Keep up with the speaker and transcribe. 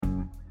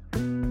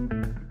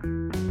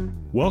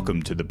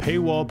Welcome to the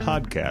Paywall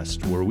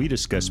Podcast, where we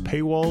discuss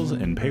paywalls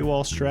and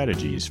paywall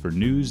strategies for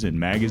news and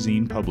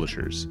magazine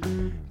publishers.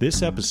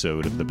 This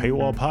episode of the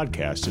Paywall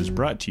Podcast is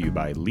brought to you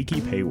by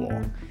Leaky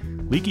Paywall.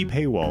 Leaky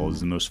Paywall is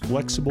the most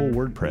flexible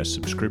WordPress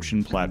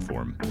subscription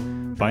platform.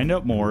 Find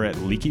out more at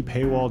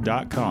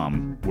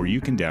leakypaywall.com, where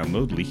you can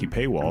download Leaky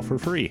Paywall for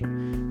free.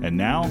 And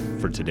now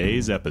for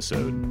today's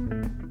episode.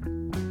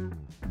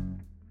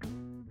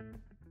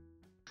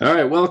 All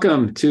right,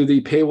 welcome to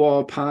the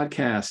Paywall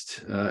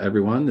Podcast,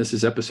 everyone. This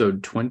is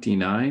episode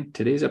 29.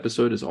 Today's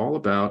episode is all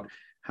about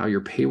how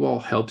your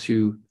paywall helps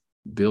you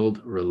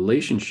build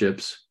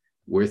relationships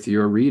with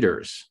your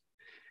readers.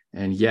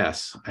 And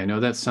yes, I know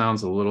that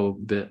sounds a little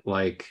bit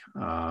like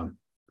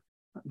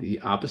the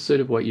opposite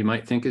of what you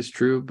might think is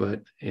true,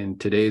 but in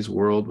today's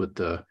world with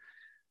the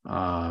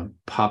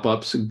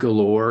pop-ups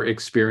galore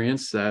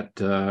experience that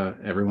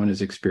everyone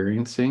is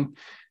experiencing,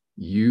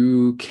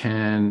 you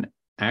can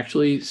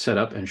actually set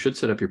up and should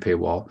set up your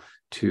paywall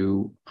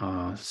to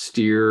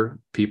steer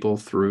people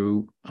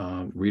through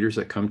readers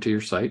that come to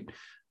your site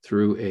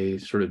through a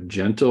sort of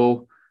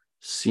gentle,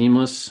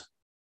 seamless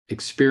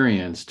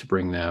experience to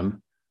bring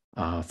them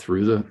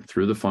through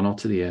the funnel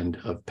to the end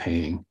of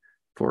paying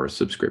for a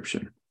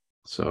subscription.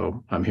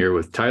 So I'm here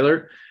with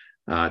Tyler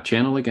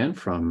Channel again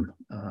from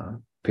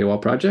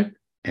Paywall Project,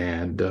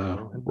 and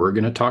we're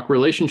going to talk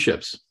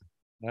relationships.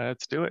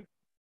 Let's do it.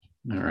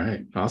 All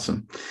right,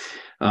 awesome.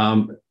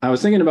 I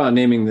was thinking about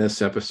naming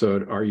this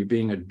episode, "Are You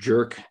Being a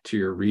Jerk to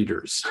Your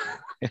Readers?"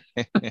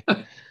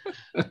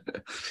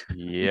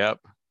 Yep.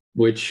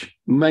 Which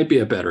might be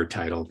a better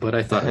title, but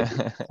I thought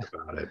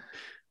about it.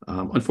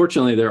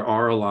 Unfortunately, there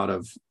are a lot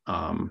of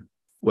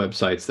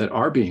websites that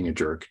are being a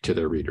jerk to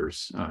their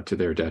readers, to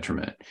their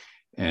detriment.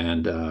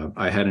 And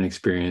I had an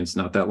experience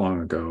not that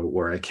long ago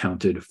where I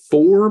counted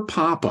 4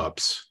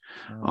 pop-ups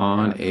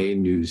on a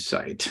news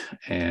site,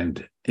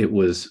 and it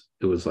was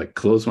like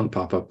close one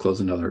pop-up,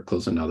 close another,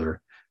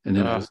 and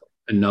then it was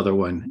another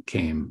one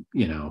came,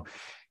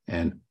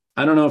 and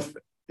I don't know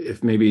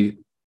if maybe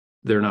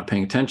they're not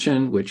paying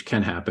attention, which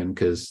can happen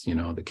because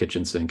the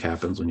kitchen sink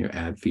happens when you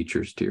add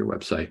features to your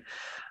website.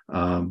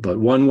 But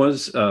one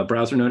was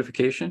browser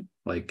notification,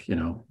 which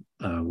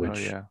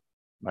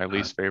my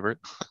least favorite.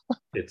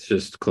 It's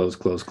just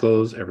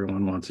close.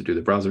 Everyone wants to do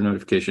the browser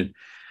notification.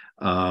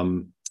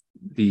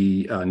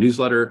 The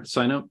newsletter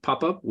sign up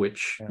pop-up,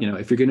 which,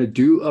 if you're going to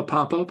do a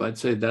pop-up, I'd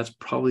say that's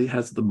probably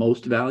has the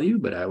most value,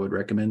 but I would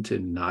recommend to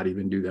not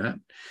even do that.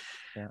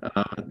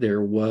 Yeah.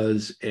 There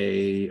was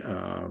I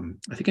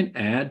think an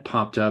ad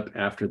popped up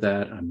after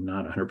that. I'm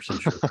not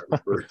 100% sure if I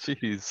remember.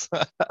 Jeez.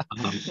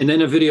 And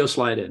then a video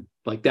slide in,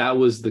 like that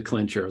was the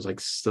clincher. It was like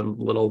some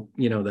little,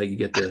 that you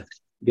get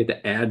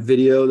the ad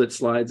video that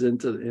slides in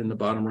the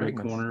bottom right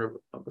corner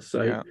of the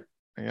site.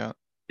 Yeah.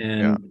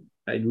 And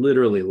I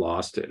literally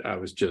lost it. I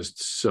was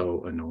just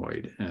so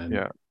annoyed.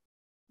 And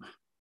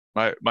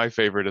my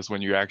favorite is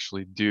when you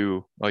actually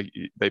do, like,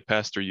 they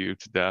pester you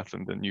to death,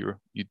 and then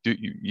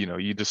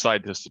you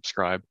decide to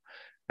subscribe,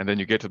 and then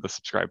you get to the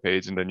subscribe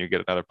page, and then you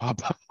get another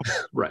pop-up.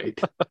 Right.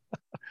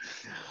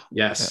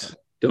 Yes.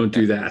 Don't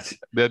do that.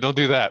 Don't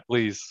do that,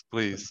 please.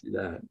 Don't do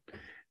that.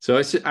 So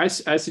I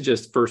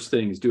suggest first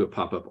thing is do a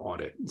pop-up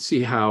audit.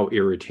 See how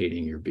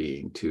irritating you're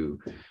being to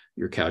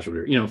your casual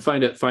reader.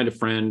 Find a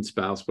friend,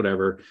 spouse,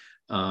 whatever,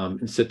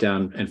 and sit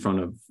down in front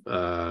of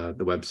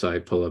the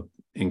website, pull up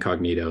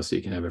incognito so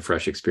you can have a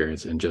fresh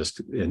experience and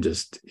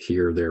just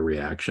hear their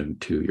reaction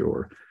to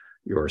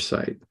your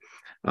site.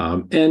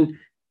 And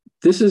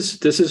this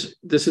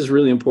is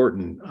really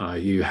important.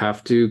 You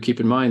have to keep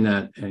in mind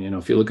that,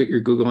 if you look at your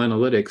Google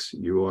Analytics,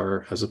 you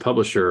are, as a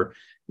publisher,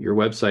 your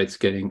website's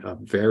getting a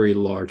very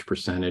large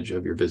percentage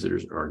of your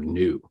visitors are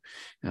new.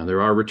 Now,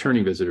 there are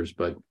returning visitors,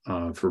 but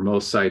for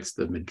most sites,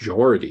 the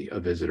majority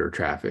of visitor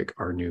traffic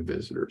are new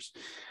visitors.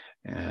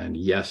 And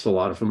yes, a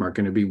lot of them are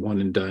going to be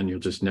one and done. You'll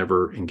just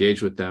never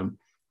engage with them.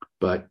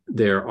 But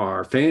there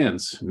are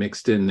fans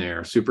mixed in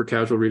there, super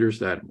casual readers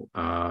that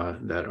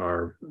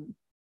are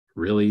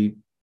really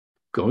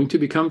going to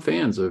become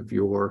fans of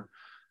your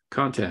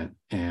content.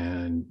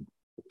 And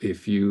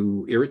if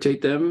you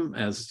irritate them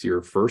as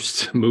your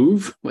first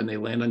move when they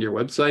land on your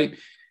website,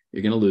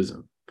 you're going to lose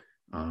them.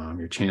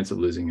 Your chance of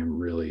losing them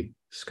really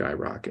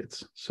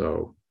skyrockets.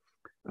 So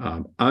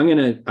I'm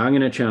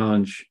gonna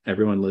challenge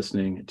everyone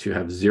listening to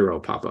have 0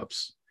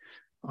 pop-ups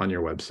on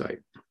your website.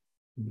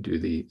 Do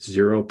the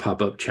 0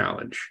 pop-up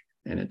challenge,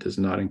 and it does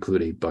not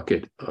include a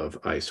bucket of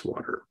ice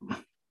water.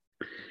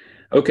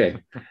 Okay,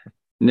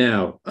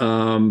 now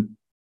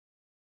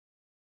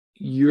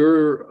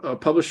you're a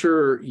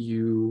publisher,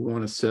 you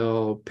want to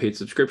sell paid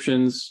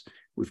subscriptions.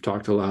 We've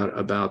talked a lot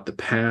about the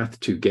path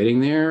to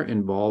getting there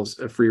involves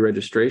a free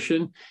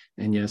registration.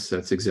 And yes,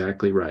 that's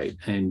exactly right.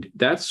 And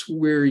that's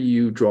where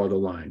you draw the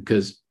line,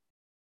 because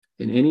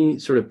in any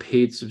sort of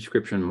paid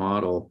subscription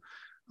model,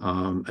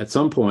 at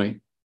some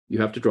point, you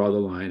have to draw the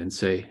line and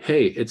say,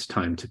 hey, it's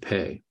time to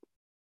pay.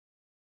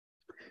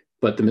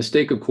 But the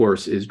mistake, of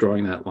course, is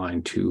drawing that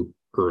line too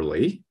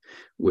early.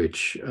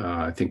 which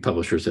I think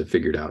publishers have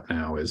figured out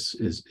now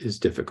is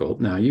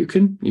difficult. Now you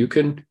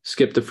can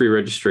skip the free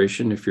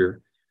registration if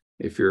your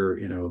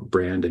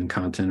brand and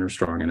content are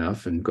strong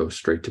enough and go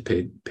straight to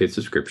paid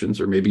subscriptions,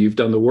 or maybe you've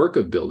done the work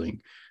of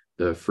building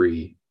the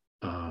free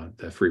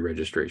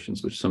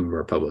registrations, which some of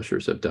our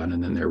publishers have done,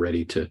 and then they're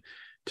ready to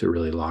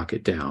really lock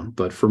it down.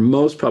 But for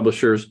most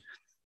publishers,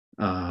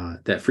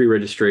 that free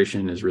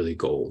registration is really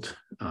gold.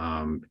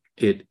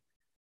 It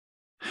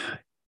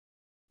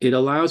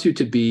allows you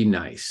to be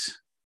nice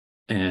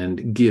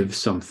and give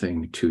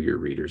something to your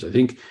readers. I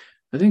think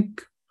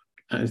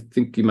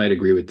you might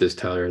agree with this,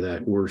 Tyler,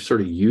 that we're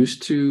sort of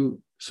used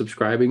to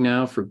subscribing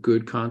now for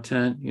good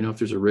content. If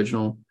there's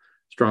original,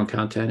 strong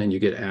content and you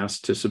get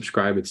asked to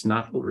subscribe, it's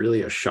not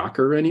really a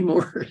shocker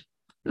anymore.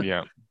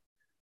 Yeah,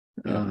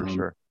 for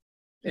sure.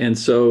 And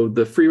so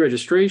the free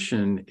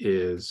registration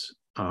is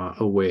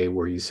a way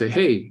where you say,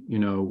 hey,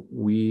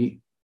 we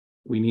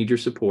need your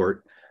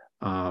support.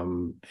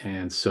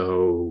 And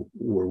so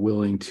we're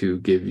willing to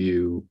give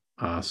you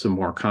some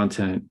more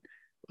content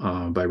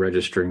by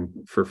registering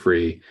for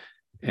free.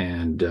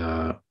 And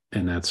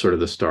that's sort of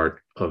the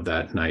start of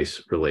that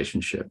nice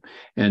relationship.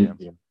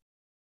 And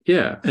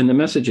and the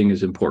messaging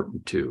is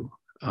important too.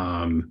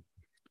 Now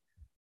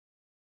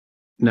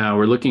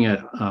we're looking at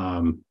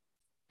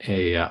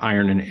a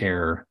Iron and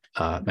Air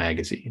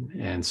magazine,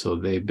 and so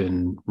they've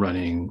been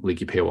running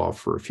Leaky Paywall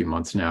for a few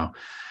months now,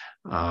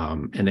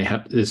 and they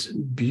have this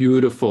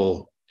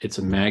beautiful. It's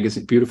a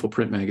magazine, beautiful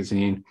print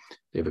magazine.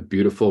 They have a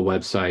beautiful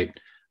website,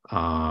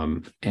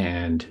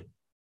 and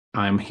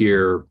I'm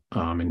here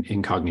in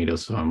incognito,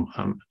 so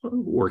I'm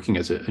working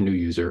as a new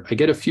user. I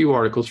get a few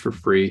articles for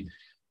free,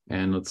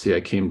 and let's see,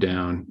 I came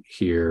down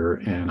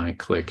here and I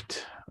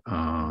clicked.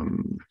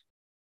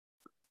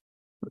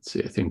 Let's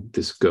see, I think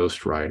this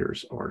Ghost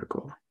Riders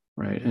article,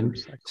 right? And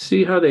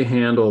see how they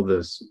handle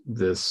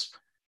this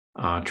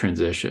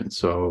transition.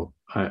 So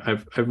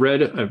I've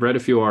read a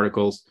few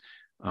articles.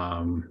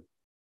 I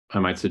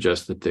might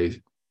suggest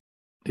that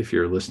if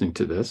you're listening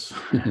to this,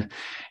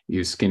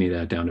 you skinny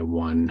that down to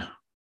one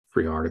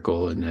free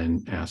article and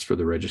then ask for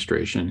the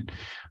registration.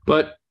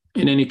 But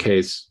in any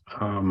case,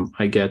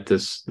 I get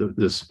this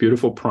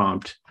beautiful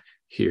prompt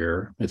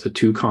here. It's a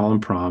 2-column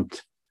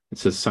prompt. It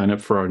says, sign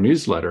up for our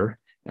newsletter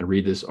and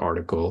read this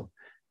article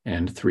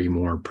and 3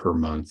 more per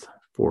month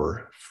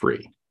for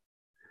free.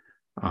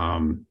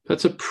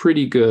 That's a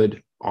pretty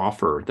good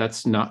offer.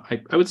 That's not,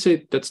 I would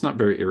say that's not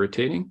very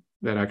irritating.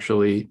 That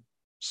actually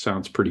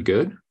sounds pretty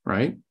good,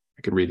 right?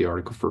 I can read the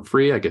article for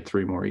free. I get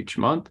 3 more each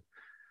month.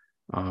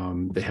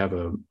 They have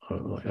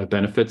a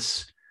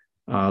benefits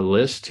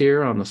list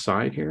here on the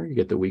side here. You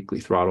get the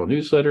weekly Throttle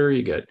newsletter.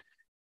 You get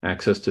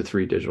access to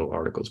 3 digital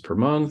articles per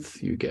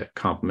month. You get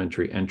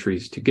complimentary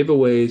entries to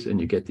giveaways,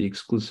 and you get the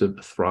exclusive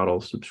Throttle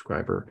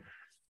subscriber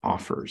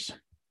offers.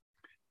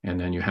 And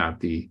then you have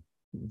the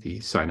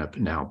sign up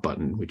now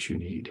button, which you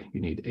need.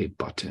 You need a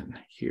button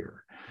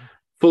here.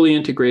 Fully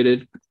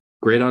integrated,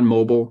 great on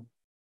mobile,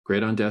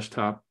 great on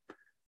desktop.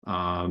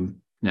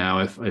 Now,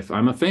 if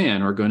I'm a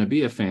fan or going to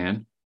be a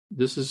fan,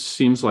 this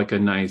seems like a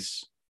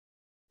nice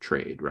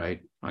trade,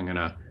 right? I'm going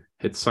to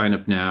hit sign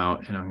up now,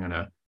 and I'm going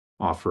to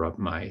offer up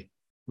my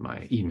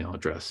email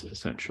address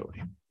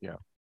essentially. Yeah,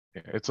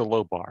 it's a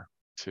low bar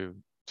to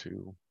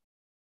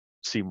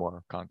see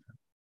more content.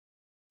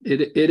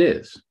 It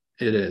is.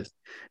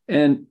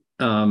 And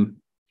I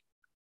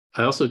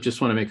also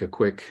just want to make a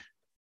quick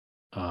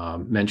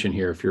mention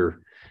here.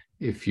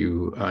 If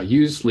you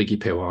use Leaky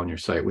Paywall on your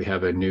site, we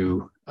have a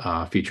new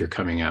feature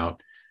coming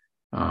out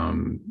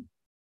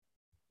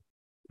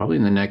probably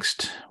in the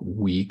next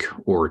week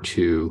or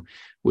two,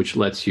 which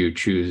lets you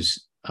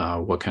choose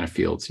what kind of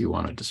fields you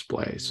want to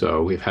display.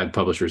 So we've had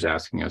publishers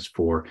asking us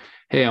for,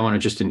 hey, I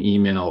want just an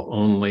email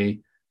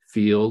only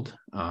field.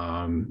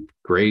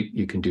 Great,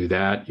 you can do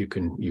that. You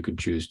could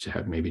choose to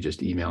have maybe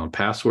just email and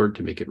password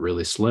to make it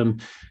really slim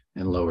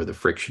and lower the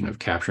friction of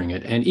capturing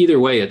it. And either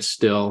way, it's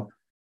still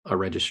a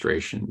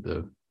registration.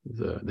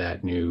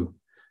 That new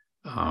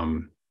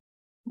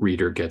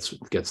reader gets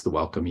the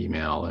welcome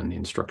email and the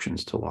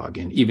instructions to log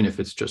in, even if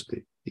it's just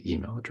the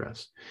email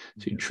address.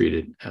 So you treat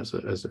it as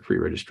a free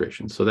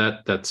registration. So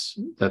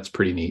that's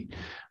pretty neat.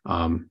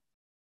 And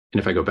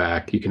if I go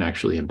back, you can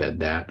actually embed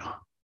that,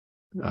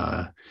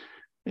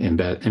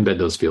 embed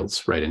those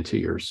fields right into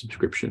your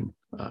subscription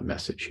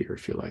message here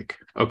if you like.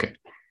 Okay,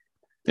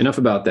 enough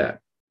about that.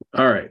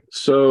 All right,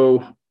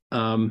 so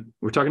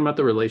we're talking about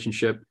the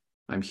relationship.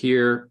 I'm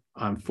here.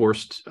 I'm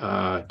forced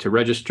to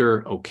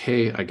register.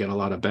 Okay, I get a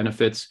lot of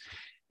benefits.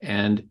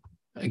 And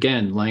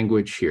again,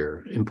 language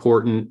here,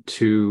 important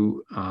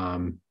to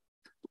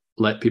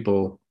let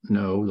people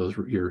know,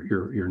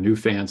 your new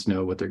fans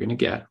know what they're going to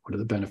get. What are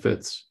the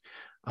benefits?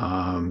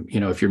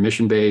 If you're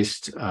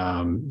mission-based,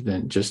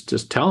 then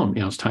just tell them,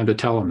 it's time to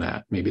tell them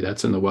that. Maybe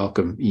that's in the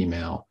welcome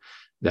email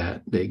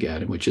that they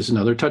get, which is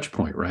another touch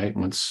point, right?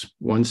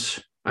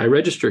 Once I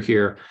register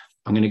here,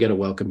 I'm going to get a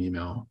welcome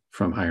email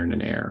from Iron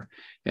and Air,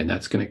 and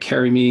that's going to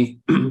carry me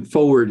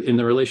forward in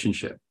the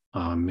relationship.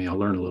 I'll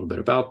learn a little bit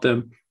about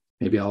them,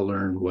 Maybe I'll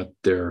learn what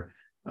their,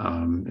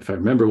 if I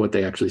remember what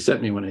they actually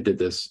sent me when I did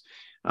this,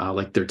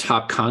 like their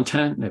top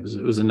content. It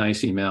was a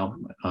nice email.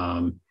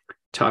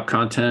 Top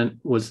content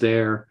was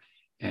there,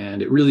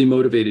 and it really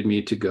motivated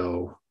me to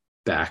go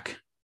back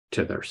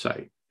to their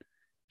site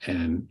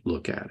and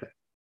look at it.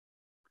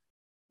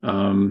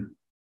 And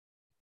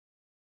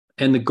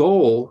the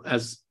goal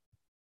as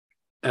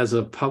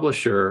a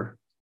publisher,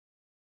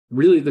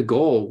 really the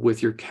goal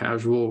with your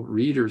casual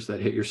readers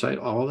that hit your site,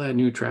 all that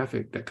new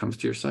traffic that comes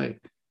to your site,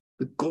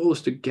 the goal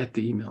is to get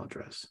the email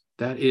address.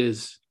 That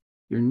is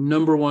your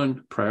number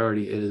one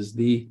priority. It is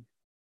the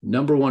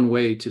number one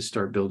way to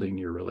start building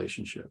your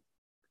relationship.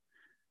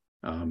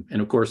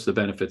 And of course, the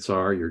benefits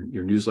are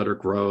your newsletter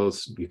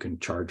grows. You can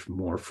charge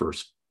more for,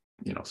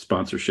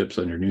 sponsorships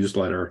on your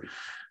newsletter.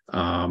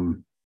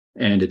 And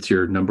it's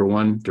your number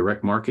one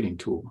direct marketing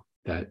tool.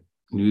 That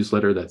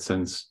newsletter that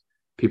sends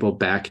people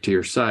back to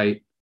your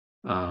site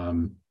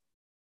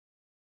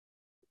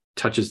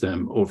touches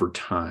them over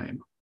time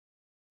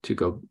to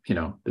go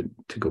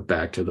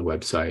back to the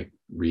website,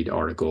 read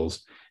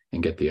articles,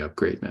 and get the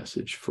upgrade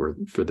message for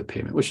the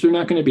payment, which they're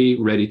not going to be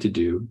ready to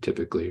do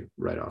typically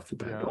right off the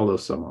bat, although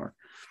some are.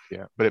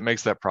 Yeah, but it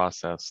makes that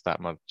process that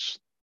much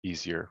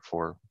easier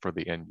for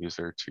the end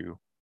user to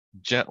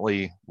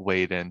gently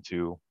wade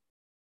into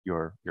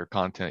your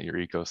content, your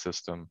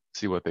ecosystem,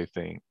 see what they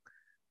think,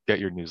 get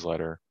your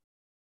newsletter,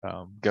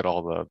 get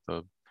all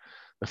the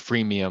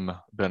freemium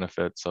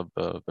benefits of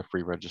the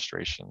free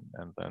registration,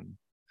 and then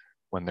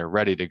when they're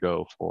ready to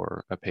go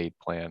for a paid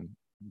plan,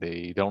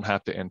 they don't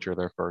have to enter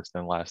their first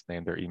and last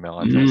name, their email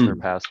address, their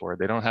password.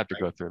 They don't have to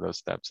go through those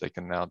steps. They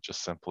can now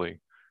just simply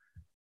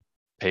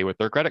pay with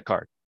their credit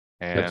card,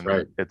 and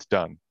it's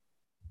done.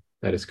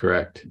 That is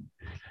correct.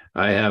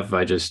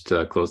 I just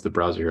closed the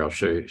browser here. I'll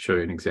show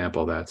you an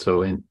example of that.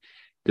 So in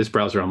this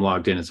browser, I'm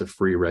logged in as a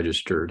free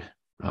registered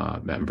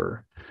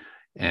member.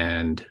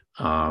 And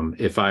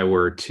if I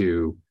were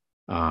to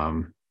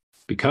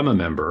become a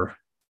member,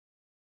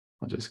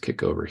 I'll just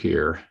kick over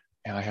here.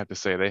 And I have to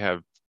say,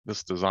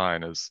 this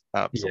design is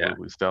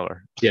absolutely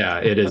stellar. Yeah,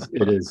 it is.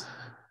 It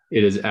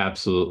is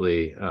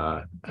absolutely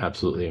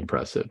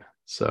impressive.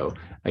 So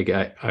I'm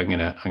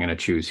gonna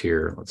choose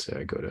here. Let's say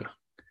I go to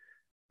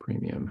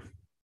premium.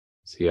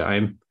 See,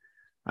 I'm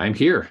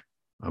here.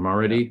 I'm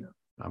already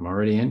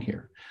in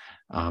here.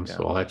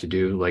 So all I have to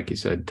do, like you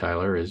said,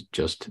 Tyler, is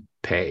just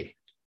pay.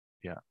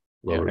 Yeah.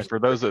 And for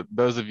those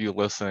of you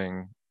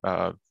listening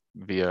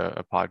via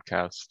a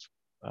podcast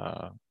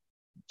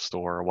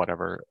store or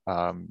whatever,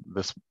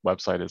 this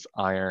website is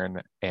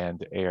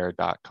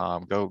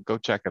ironandair.com. Go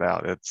check it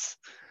out. It's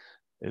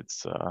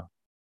a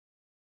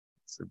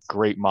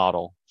great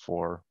model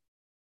for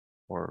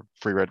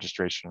free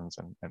registrations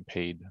and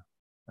paid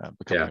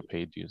becoming a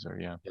paid user.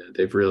 Yeah,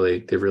 they've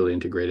really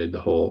integrated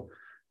the whole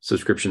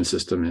subscription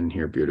system in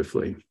here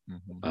beautifully.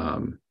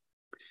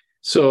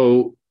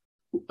 So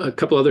a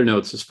couple other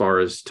notes as far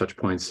as touch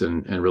points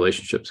and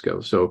relationships go.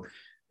 So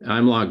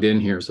I'm logged in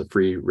here as a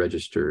free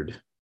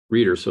registered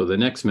reader. So the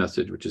next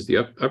message, which is the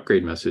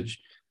upgrade message,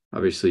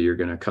 obviously you're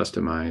going to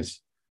customize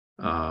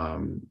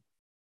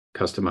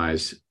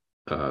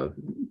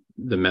the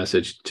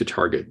message to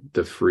target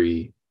the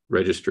free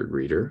registered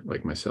reader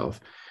like myself.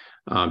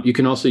 You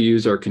can also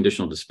use our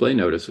conditional display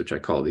notice, which I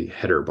call the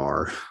header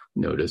bar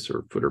notice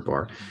or footer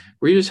bar,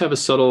 where you just have a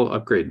subtle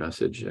upgrade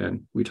message.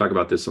 And we talk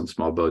about this on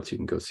Small Boats. You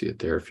can go see it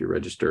there if you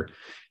register.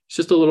 It's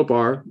just a little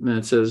bar and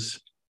it says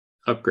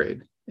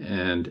upgrade.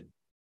 And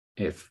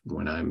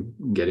when I'm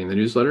getting the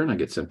newsletter and I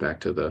get sent back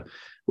to the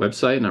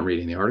website and I'm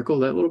reading the article,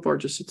 that little bar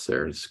just sits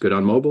there. It's good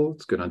on mobile.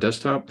 It's good on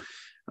desktop.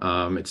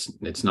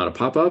 It's not a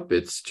pop-up.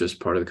 It's just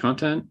part of the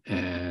content.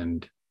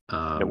 And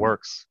it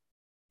works.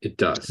 It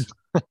does.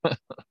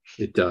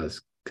 It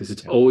does, because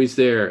it's always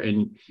there.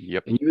 And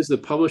and you as the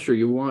publisher,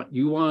 you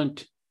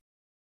want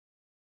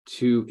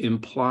to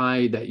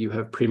imply that you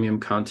have premium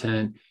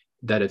content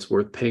that it's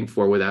worth paying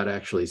for without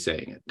actually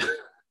saying it.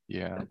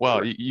 Yeah.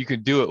 Well, you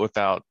can do it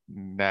without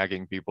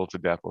nagging people to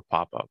death with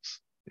pop-ups.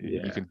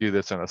 Yeah. You can do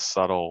this in a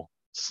subtle,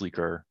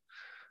 sleeker,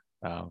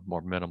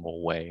 more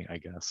minimal way, I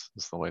guess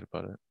is the way to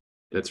put it.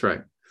 That's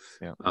right.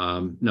 Yeah.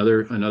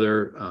 Another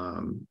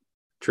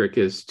trick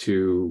is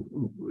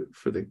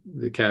for the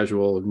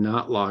casual,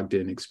 not logged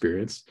in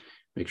experience,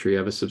 make sure you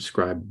have a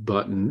subscribe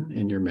button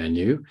in your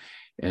menu,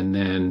 and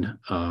then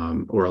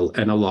and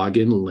a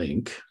login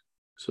link.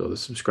 So the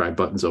subscribe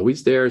button's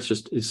always there.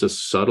 It's a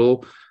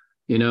subtle,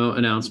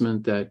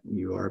 announcement that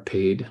you are a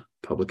paid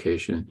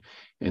publication.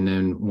 And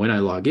then when I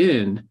log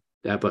in,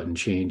 that button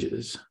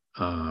changes,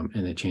 and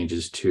it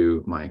changes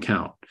to my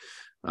account.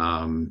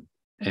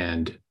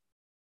 And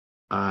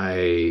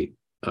I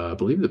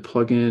believe the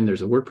plugin,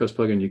 there's a WordPress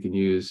plugin you can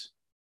use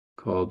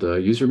called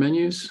User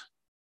Menus,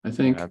 I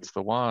think. That's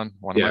the one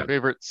of my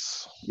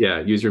favorites. Yeah,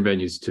 User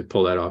Menus to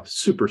pull that off.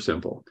 Super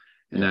simple.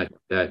 And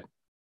that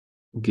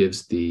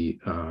gives the,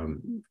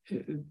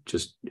 it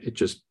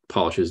just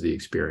polishes the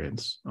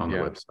experience on the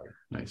website.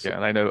 Nice.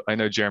 Yeah, and I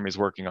know Jeremy's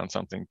working on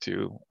something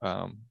too,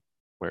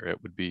 where it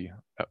would be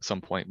at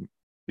some point,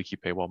 Leaky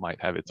Paywall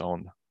might have its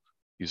own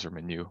user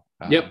menu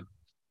Yep.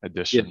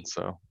 addition. Yep.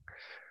 So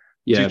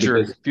Yeah,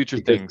 future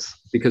things.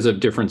 Because of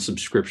different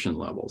subscription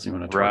levels. You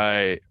want to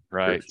target.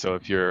 Right. So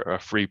if you're a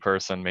free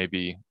person,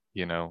 maybe,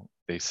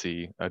 they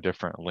see a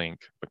different link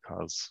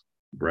because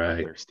of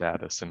their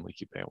status in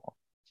Leaky Paywall.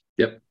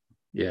 Yep.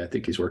 Yeah, I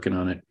think he's working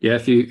on it. Yeah,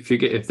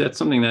 if that's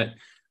something that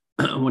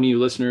one of you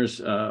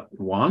listeners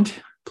want,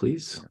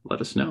 please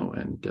let us know,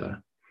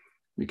 and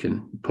we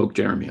can poke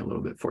Jeremy a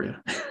little bit for you.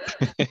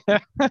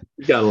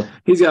 He's got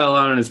a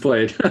lot on his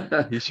plate.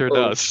 He sure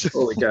does.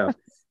 Holy cow!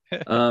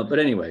 But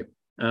anyway,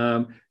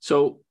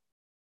 so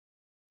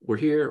we're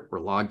here. We're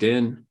logged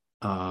in.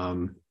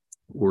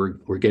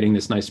 We're getting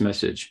this nice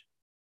message.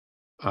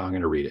 I'm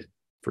going to read it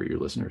for your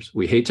listeners.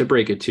 We hate to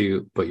break it to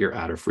you, but you're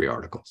out of free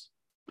articles.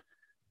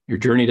 Your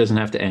journey doesn't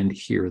have to end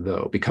here,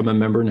 though. Become a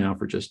member now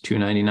for just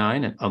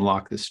 $2.99 and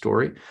unlock this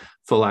story,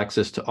 full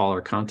access to all our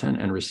content,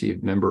 and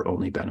receive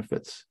member-only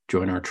benefits.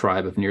 Join our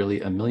tribe of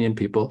nearly 1 million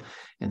people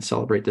and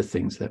celebrate the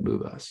things that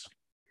move us.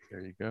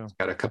 There you go.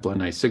 Got a couple of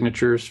nice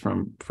signatures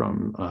from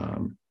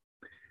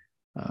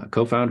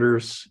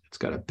co-founders. It's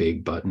got a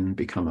big button,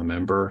 become a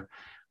member,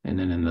 and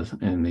then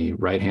in the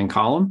right-hand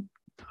column,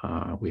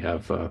 we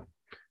have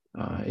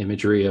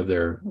imagery of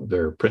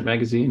their print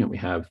magazine, and we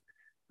have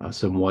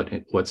some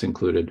what's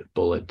included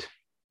bullet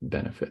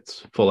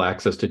benefits: full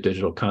access to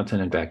digital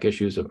content and back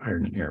issues of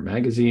Iron and Air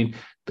magazine,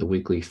 the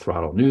weekly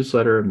Throttle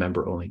newsletter,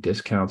 member-only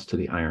discounts to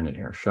the Iron and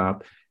Air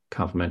shop,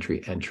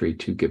 complimentary entry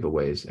to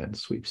giveaways and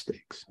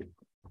sweepstakes.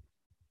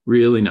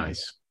 Really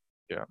nice.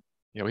 Yeah,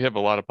 we have a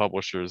lot of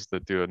publishers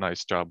that do a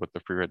nice job with the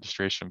free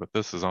registration, but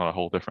this is on a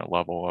whole different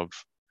level of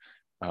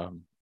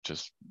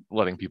just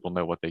letting people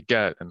know what they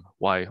get and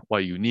why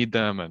you need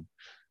them, and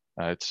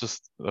it's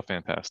just a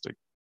fantastic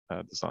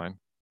design.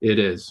 It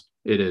is.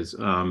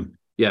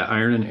 Yeah,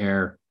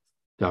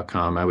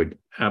 ironandair.com. I would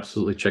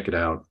absolutely check it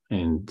out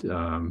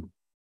and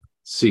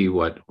see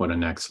what a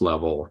next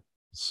level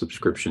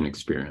subscription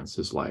experience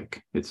is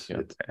like. It's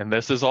and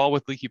this is all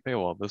with Leaky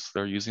Paywall.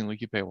 They're using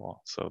Leaky Paywall,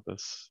 so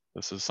this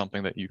is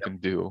something that you can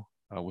do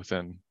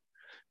within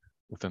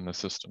the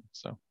system.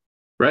 So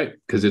right,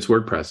 because it's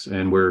WordPress,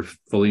 and we're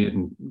fully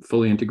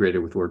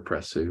integrated with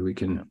WordPress, so we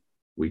can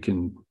Leaky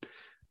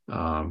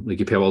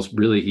Paywall is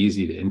really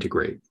easy to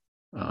integrate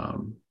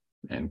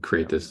and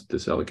create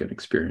this elegant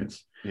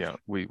experience. Yeah,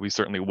 we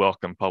certainly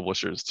welcome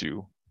publishers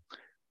to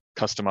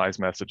customize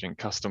messaging,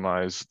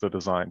 customize the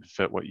design to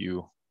fit what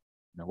you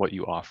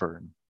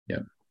offer.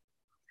 Yeah.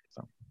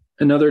 So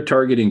another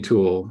targeting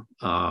tool,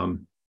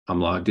 I'm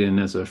logged in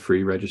as a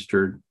free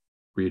registered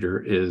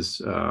reader,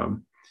 is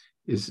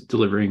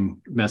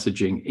delivering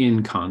messaging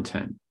in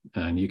content,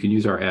 and you can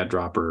use our ad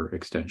dropper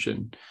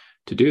extension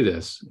to do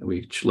this,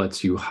 which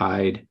lets you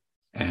hide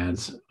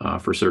ads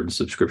for certain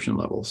subscription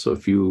levels. So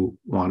if you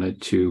wanted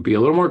to be a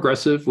little more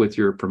aggressive with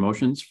your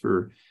promotions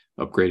for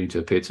upgrading to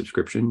a paid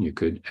subscription, you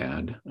could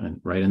add,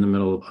 right in the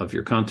middle of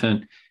your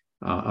content,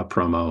 a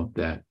promo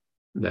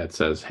that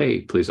says,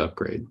 hey, please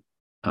upgrade.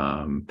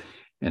 And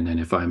then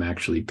if I'm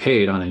actually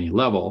paid on any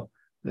level,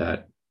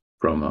 that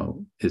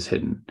promo is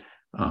hidden.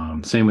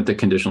 Same with the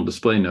conditional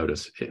display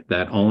notice.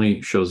 That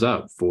only shows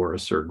up for a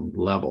certain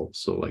level.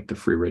 So like the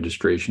free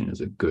registration is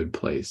a good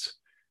place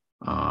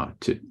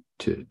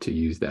to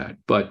use that.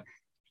 But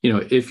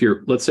if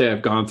let's say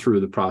I've gone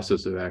through the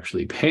process of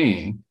actually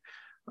paying,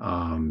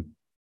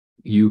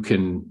 you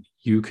can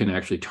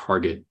actually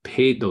target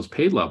those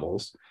paid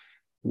levels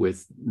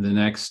with the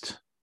next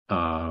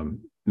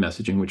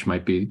messaging, which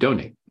might be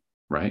donate,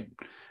 right?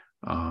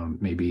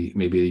 Maybe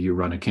you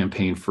run a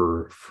campaign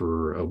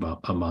for about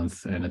a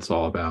month, and it's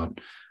all about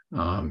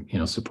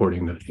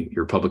supporting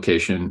your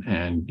publication,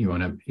 and you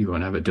want to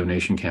have a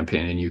donation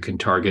campaign, and you can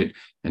target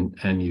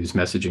and use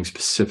messaging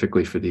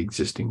specifically for the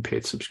existing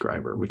paid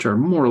subscriber, which are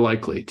more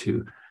likely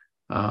to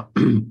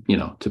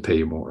to pay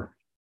you more.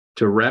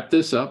 To wrap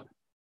this up,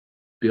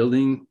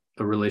 building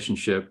a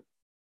relationship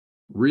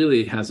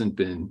really hasn't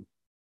been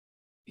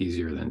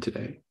easier than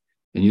today,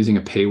 and using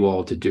a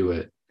paywall to do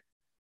it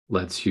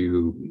lets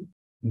you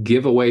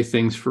give away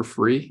things for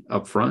free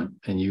up front,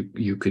 and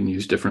you can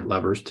use different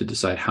levers to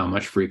decide how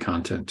much free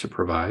content to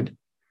provide,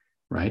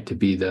 right? To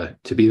be the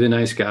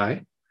nice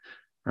guy,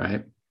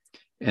 right?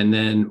 And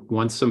then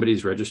once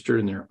somebody's registered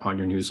and they're on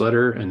your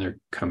newsletter and they're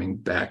coming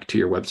back to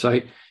your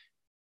website,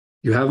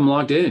 you have them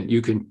logged in.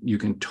 You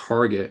can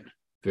target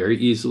very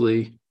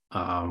easily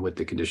with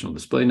the conditional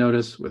display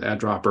notice, with ad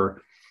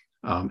dropper,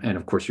 and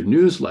of course your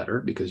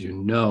newsletter, because you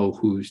know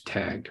who's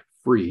tagged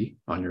free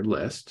on your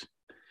list.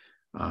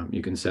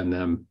 You can send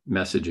them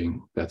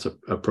messaging that's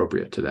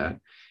appropriate to that,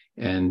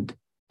 and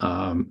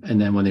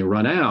then when they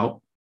run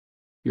out,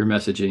 your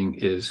messaging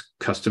is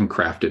custom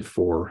crafted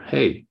for,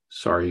 hey,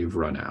 sorry you've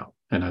run out.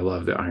 And I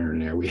love the Iron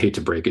and Air. We hate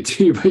to break it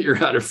to you, but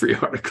you're out of free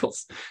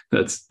articles.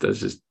 That's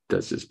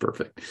just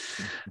perfect.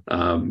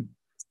 And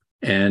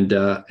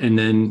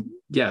then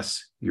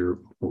yes,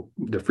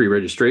 the free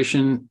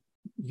registration,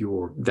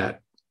 that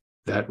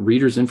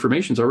reader's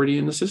information is already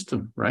in the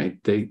system, right?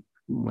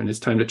 When it's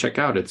time to check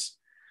out,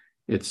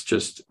 it's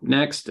just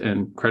next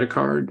and credit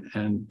card,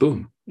 and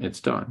boom,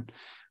 it's done.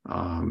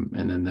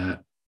 And then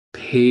that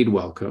paid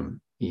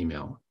welcome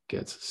email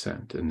gets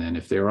sent. And then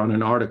if they're on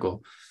an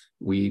article,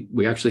 we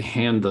actually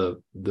hand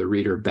the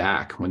reader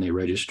back when they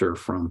register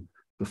from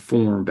the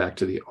form back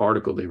to the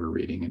article they were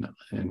reading,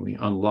 and we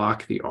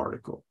unlock the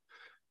article.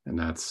 And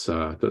that's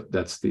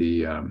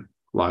the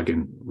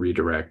login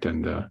redirect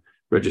and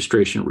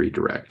registration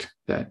redirect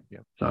that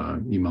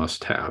you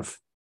must have.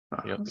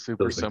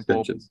 Super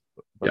simple,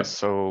 but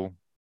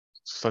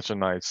such a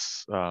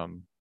nice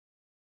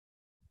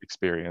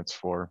experience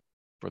for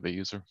the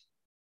user.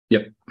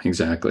 Yep,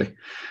 exactly.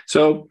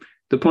 So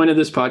the point of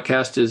this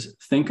podcast is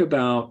think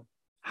about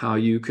how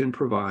you can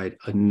provide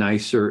a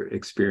nicer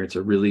experience,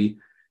 a really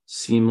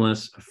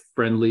seamless,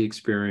 friendly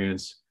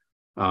experience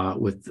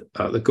with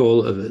the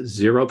goal of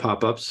 0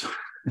 pop-ups,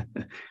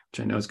 which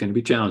I know is going to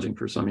be challenging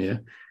for some of you.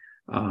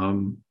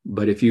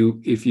 But if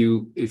you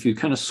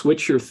kind of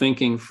switch your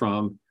thinking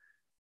from,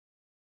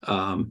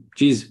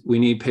 geez, we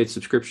need paid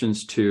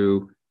subscriptions,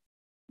 to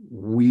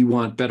we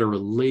want better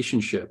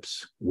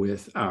relationships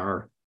with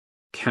our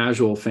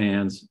casual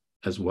fans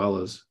as well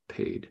as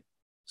paid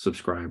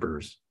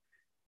subscribers,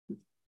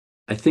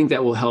 I think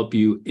that will help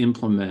you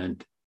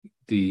implement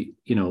the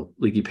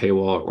Leaky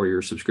Paywall or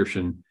your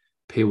subscription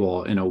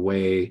paywall in a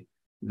way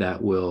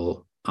that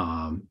will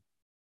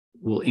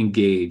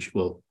engage.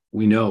 Well,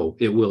 we know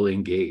it will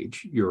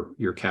engage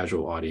your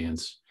casual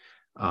audience,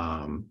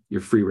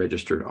 your free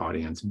registered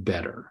audience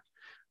better,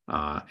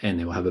 and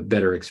they will have a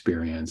better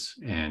experience,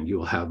 and you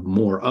will have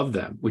more of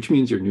them, which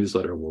means your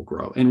newsletter will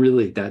grow. And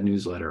really, that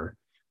newsletter,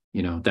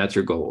 that's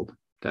your gold.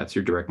 That's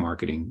your direct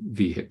marketing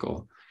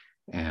vehicle.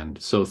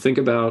 And so think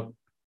about,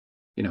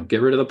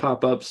 get rid of the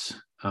pop-ups.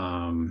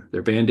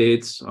 They're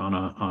band-aids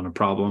on a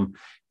problem.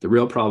 The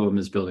real problem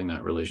is building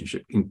that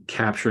relationship, and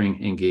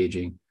capturing,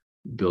 engaging,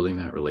 building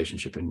that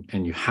relationship,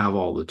 and you have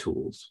all the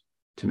tools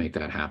to make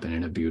that happen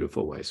in a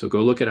beautiful way. So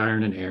go look at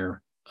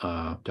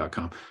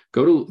ironandair.com.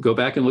 Go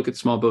back and look at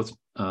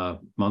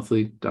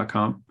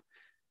smallboatsmonthly.com.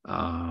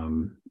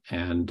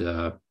 And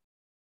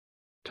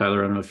Tyler,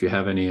 I don't know if you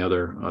have any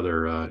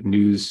other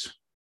news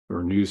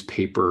or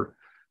newspaper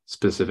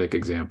specific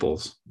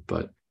examples,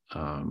 but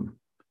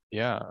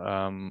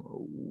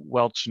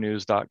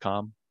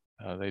welchnews.com.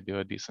 They do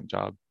a decent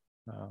job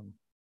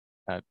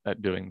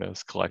at doing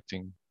this,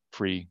 collecting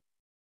free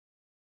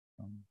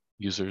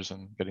users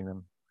and getting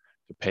them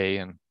to pay.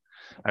 And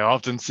I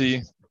often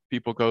see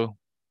people go,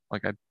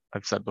 like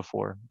I've said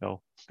before,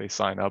 they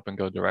sign up and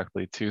go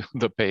directly to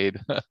the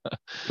paid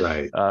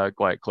right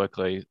quite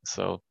quickly.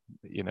 So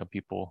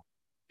people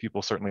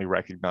certainly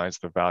recognize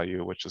the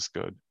value, which is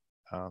good.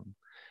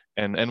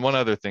 And one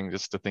other thing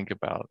just to think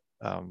about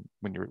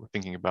when you're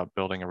thinking about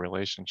building a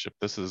relationship,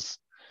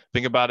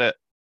 think about it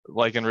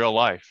like in real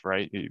life,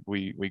 right?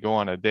 We go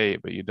on a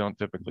date, but you don't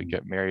typically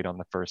get married on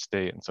the first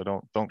date, and so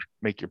don't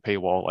make your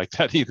paywall like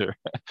that either.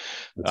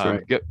 That's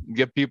right.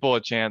 Give people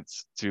a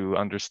chance to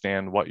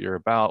understand what you're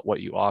about, what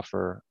you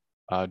offer,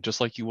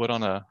 just like you would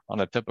on a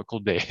typical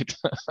date.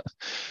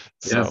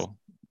 So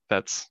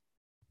that's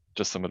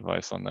just some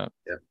advice on that.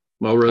 Yeah.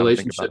 Well,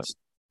 relationships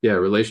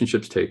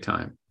take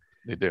time.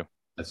 They do.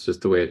 That's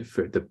just the way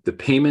the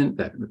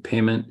payment,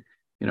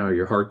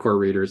 your hardcore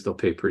readers, they'll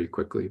pay pretty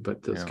quickly,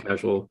 but those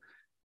casual,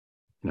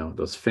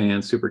 those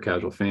fans, super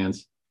casual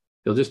fans,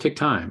 they'll just take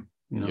time.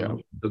 They'll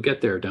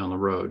get there down the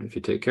road if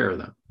you take care of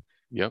them.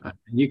 Yep.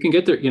 You can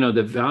get there.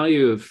 The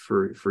value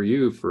for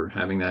you for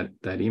having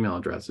that email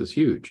address is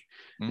huge,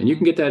 and you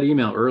can get that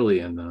email early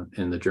in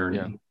the journey.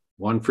 Yeah.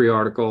 One free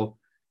article,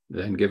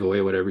 then give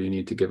away whatever you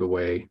need to give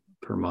away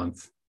per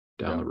month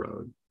down the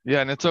road.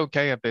 Yeah, and it's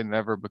okay if they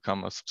never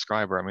become a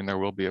subscriber. I mean, there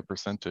will be a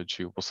percentage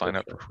who will sign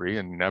up for free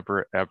and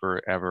never,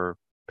 ever, ever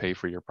pay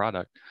for your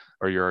product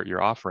or your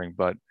offering.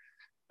 But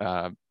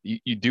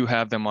you do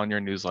have them on your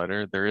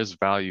newsletter. There is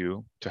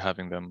value to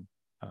having them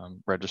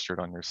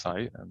registered on your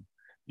site, and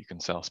you can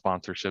sell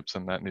sponsorships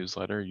in that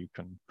newsletter. You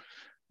can,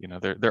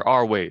 there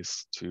are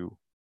ways to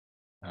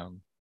find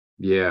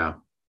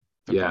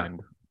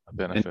a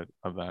benefit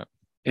of that.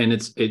 And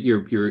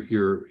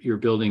you're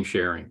building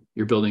sharing.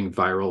 You're building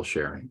viral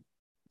sharing.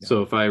 Yeah.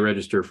 So if I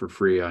register for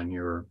free on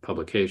your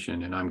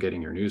publication and I'm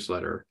getting your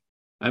newsletter,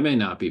 I may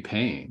not be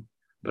paying,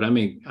 but I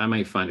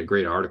may find a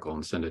great article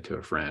and send it to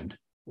a friend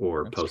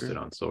or post it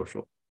on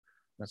social.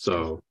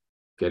 So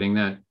getting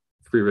that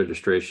free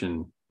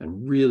registration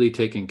and really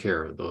taking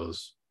care of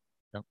those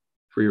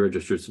free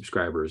registered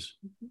subscribers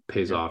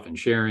pays off in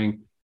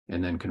sharing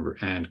and then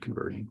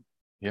converting.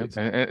 Yeah,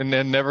 and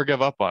then never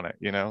give up on it.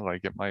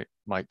 Like it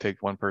might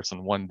take one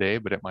person one day,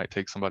 but it might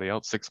take somebody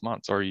else 6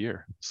 months or a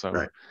year.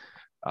 So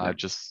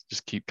just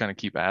keep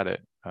at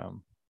it.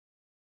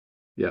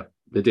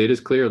 The data is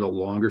clear. The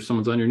longer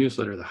someone's on your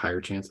newsletter, the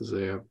higher chances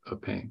they have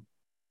of paying.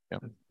 Yeah,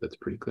 that's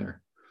pretty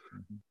clear.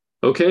 Mm-hmm.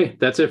 Okay,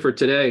 that's it for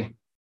today.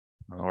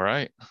 All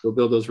right. Go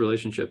build those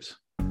relationships.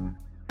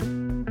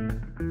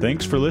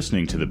 Thanks for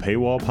listening to the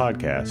Paywall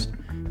Podcast.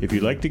 If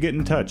you'd like to get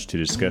in touch to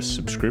discuss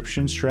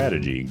subscription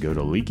strategy, go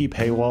to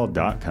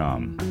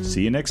leakypaywall.com.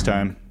 See you next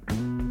time.